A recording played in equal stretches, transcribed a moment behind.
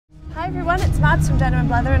everyone, it's Mads from Denim and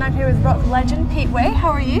Blether and I'm here with rock legend Pete Way. How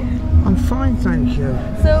are you? I'm fine, thank you.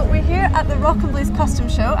 So we're here at the Rock and Blues Custom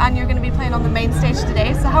Show and you're going to be playing on the main stage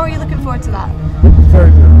today, so how are you looking forward to that?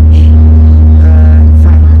 Very much. In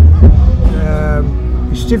fact,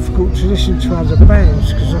 it's difficult to listen to other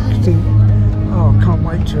bands because I think, oh, I can't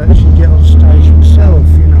wait to actually get on stage myself,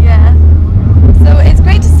 you know. Yeah. So it's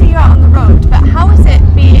great to see you out on the road, but how is it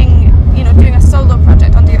being, doing a solo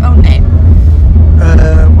project under your own name?